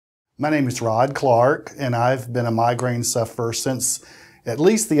My name is Rod Clark, and I've been a migraine sufferer since at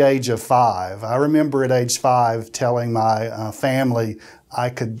least the age of 5. I remember at age 5 telling my family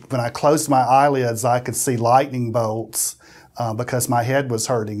when I closed my eyelids, I could see lightning bolts because my head was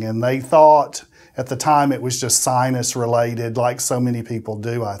hurting. And they thought at the time it was just sinus related, like so many people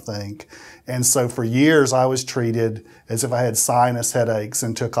do, I think. And so for years I was treated as if I had sinus headaches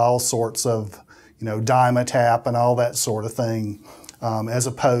and took all sorts of, Dimetap and all that sort of thing, as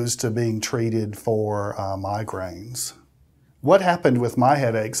opposed to being treated for migraines. What happened with my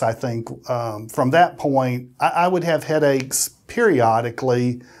headaches, I think, from that point, I would have headaches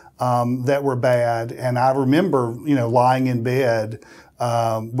periodically that were bad. And I remember, lying in bed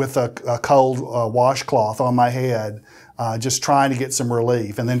with a cold washcloth on my head, just trying to get some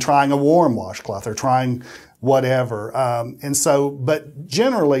relief, and then trying a warm washcloth or trying whatever. But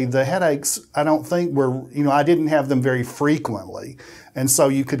generally the headaches, I don't think were, I didn't have them very frequently. And so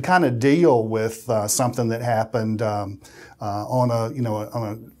you could kind of deal with something that happened on a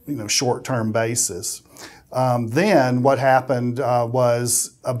short-term basis. Then what happened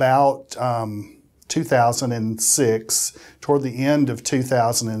was about 2006, toward the end of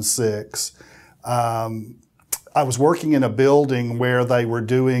 2006, I was working in a building where they were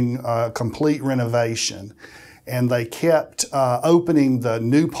doing a complete renovation, and they kept opening the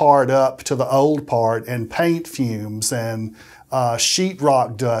new part up to the old part, and paint fumes and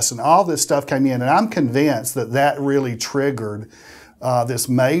sheetrock dust and all this stuff came in. And I'm convinced that that really triggered this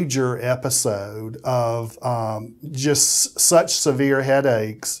major episode of just such severe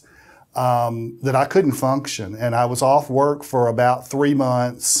headaches that I couldn't function, and I was off work for about 3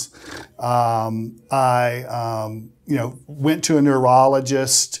 months. I went to a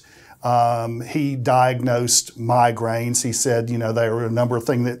neurologist. He diagnosed migraines. He said, there were a number of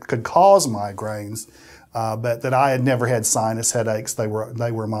things that could cause migraines, but that I had never had sinus headaches. They were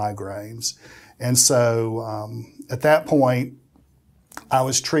migraines. And so at that point, I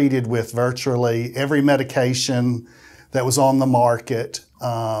was treated with virtually every medication that was on the market.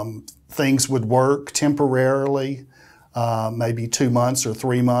 Things would work temporarily, maybe 2 months or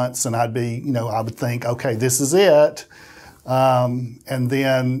 3 months, and I'd be, I would think, okay, this is it. And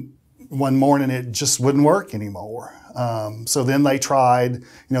then one morning it just wouldn't work anymore. So then they tried,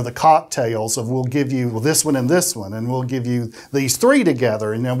 the cocktails of we'll give you this one, and we'll give you these 3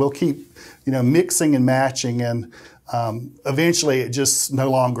 together, and then we'll keep, mixing and matching, and eventually it just no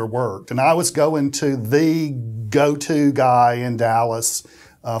longer worked. And I was going to the go-to guy in Dallas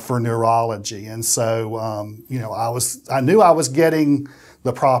for neurology. And so, I knew I was getting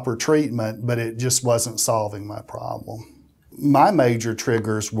the proper treatment, but it just wasn't solving my problem. My major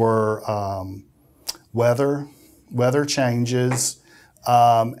triggers were weather changes,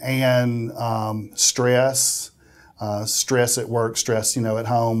 and stress at work, stress, at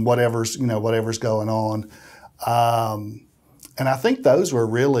home, whatever's going on. And I think those were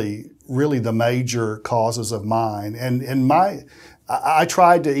really the major causes of mine. And I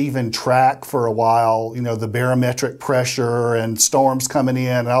tried to even track for a while, the barometric pressure and storms coming in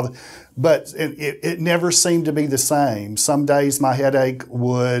and all that, but it never seemed to be the same. Some days my headache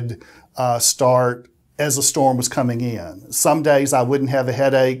would start as a storm was coming in. Some days I wouldn't have a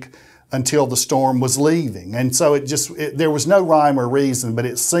headache until the storm was leaving. And so there was no rhyme or reason, but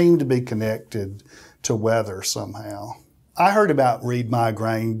it seemed to be connected to weather somehow. I heard about Reed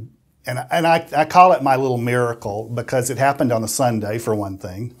migraine, and I call it my little miracle because it happened on a Sunday, for one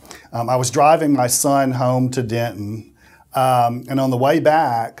thing. I was driving my son home to Denton, and on the way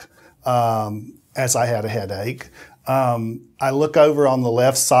back, as I had a headache, I look over on the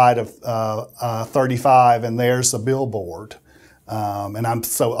left side of 35, and there's a billboard. And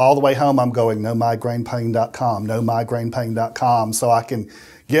so all the way home, I'm going, nomigainepain.com, nomigainepain.com, so I can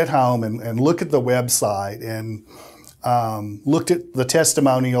get home and look at the website, and looked at the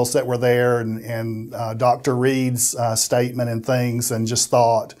testimonials that were there, and Dr. Reed's statement and things, and just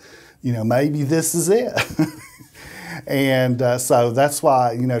thought, maybe this is it. And so that's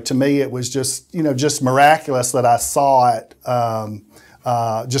why, to me, it was just, just miraculous that I saw it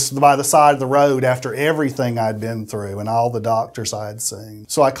just by the side of the road after everything I'd been through and all the doctors I had seen.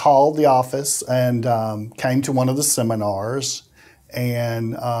 So I called the office and came to one of the seminars.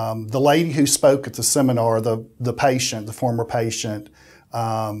 And the lady who spoke at the seminar, the patient, the former patient,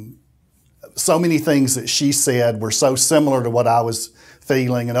 so many things that she said were so similar to what I was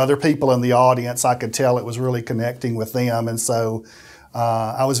feeling, and other people in the audience, I could tell it was really connecting with them. And so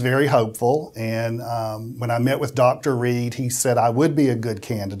I was very hopeful. And when I met with Dr. Reed, he said I would be a good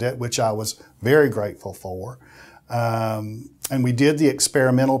candidate, which I was very grateful for. And we did the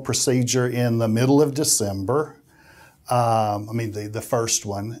experimental procedure in the middle of December. I mean, the first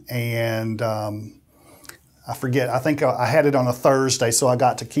one. And I forget, I think I had it on a Thursday, so I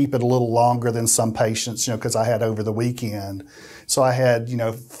got to keep it a little longer than some patients, you know, because I had over the weekend. So I had, you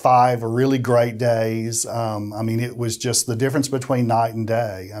know, 5 really great days. I mean, it was just the difference between night and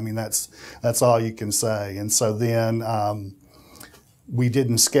day. I mean, that's all you can say. And so then we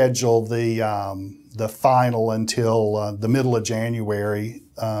didn't schedule the final until the middle of January.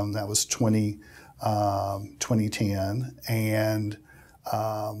 That was 2010, and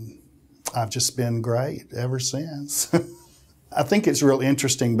I've just been great ever since. I think it's real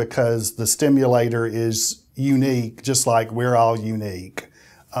interesting because the Stimulator is unique, just like we're all unique.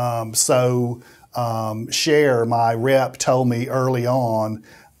 Cher, my rep, told me early on,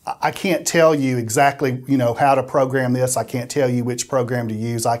 I can't tell you exactly, you know, how to program this. I can't tell you which program to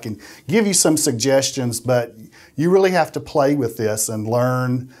use. I can give you some suggestions, but you really have to play with this and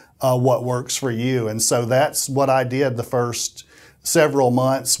learn what works for you. And so that's what I did the first several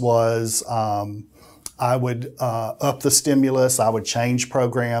months was I would up the stimulus, I would change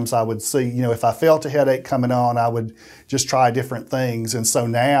programs, I would see, you know, if I felt a headache coming on, I would just try different things. And so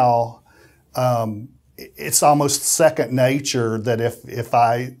now it's almost second nature that if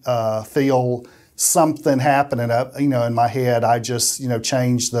I feel something happening up, you know, in my head, I just, you know,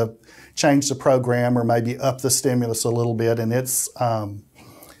 change the program or maybe up the stimulus a little bit. And it's, you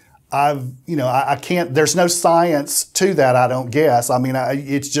know, I can't, there's no science to that, I don't guess. I mean,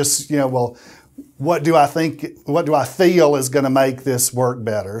 it's just, you know, well, what do I feel is going to make this work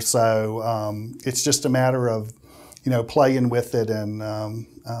better? So it's just a matter of, you know, playing with it and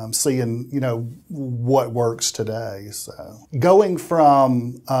seeing, you know, what works today. So going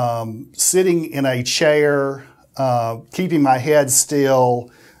from sitting in a chair, keeping my head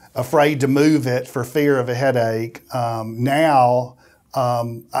still, afraid to move it for fear of a headache, now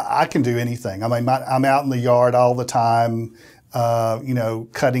I can do anything. I mean, I'm out in the yard all the time, you know,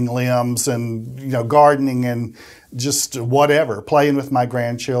 cutting limbs and, you know, gardening and just whatever, playing with my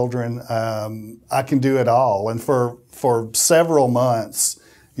grandchildren. I can do it all. And for several months,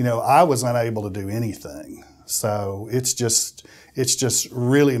 you know, I was unable to do anything. So it's just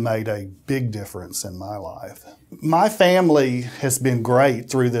really made a big difference in my life. My family has been great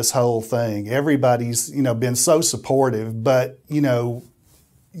through this whole thing. Everybody's, you know, been so supportive, but, you know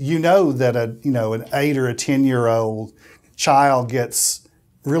that an 8 or a 10-year-old child gets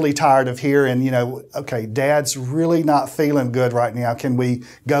really tired of hearing, you know, okay, Dad's really not feeling good right now. Can we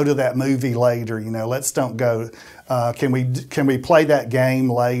go to that movie later? You know, let's don't go. Can we play that game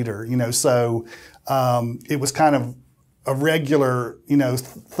later? You know, so it was kind of a regular, you know,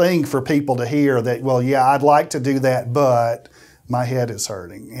 thing for people to hear that, well, yeah, I'd like to do that, but my head is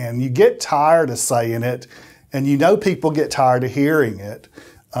hurting. And you get tired of saying it, and you know people get tired of hearing it.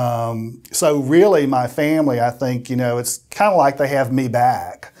 So really my family, I think, you know, it's kind of like they have me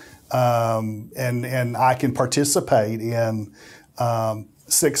back. And I can participate in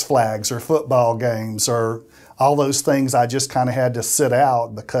Six Flags or football games or all those things I just kind of had to sit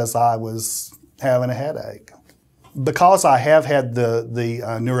out because I was having a headache. Because I have had the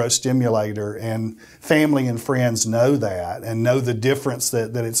neurostimulator, and family and friends know that and know the difference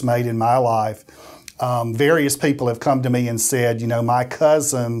that it's made in my life. Various people have come to me and said, you know, my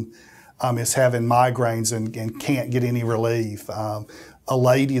cousin is having migraines and can't get any relief. A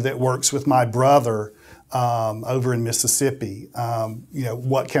lady that works with my brother over in Mississippi, you know,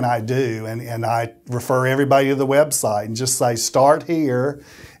 what can I do? And I refer everybody to the website and just say, start here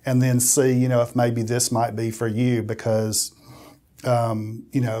and then see, you know, if maybe this might be for you, because, you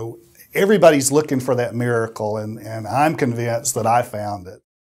know, everybody's looking for that miracle, and I'm convinced that I found it.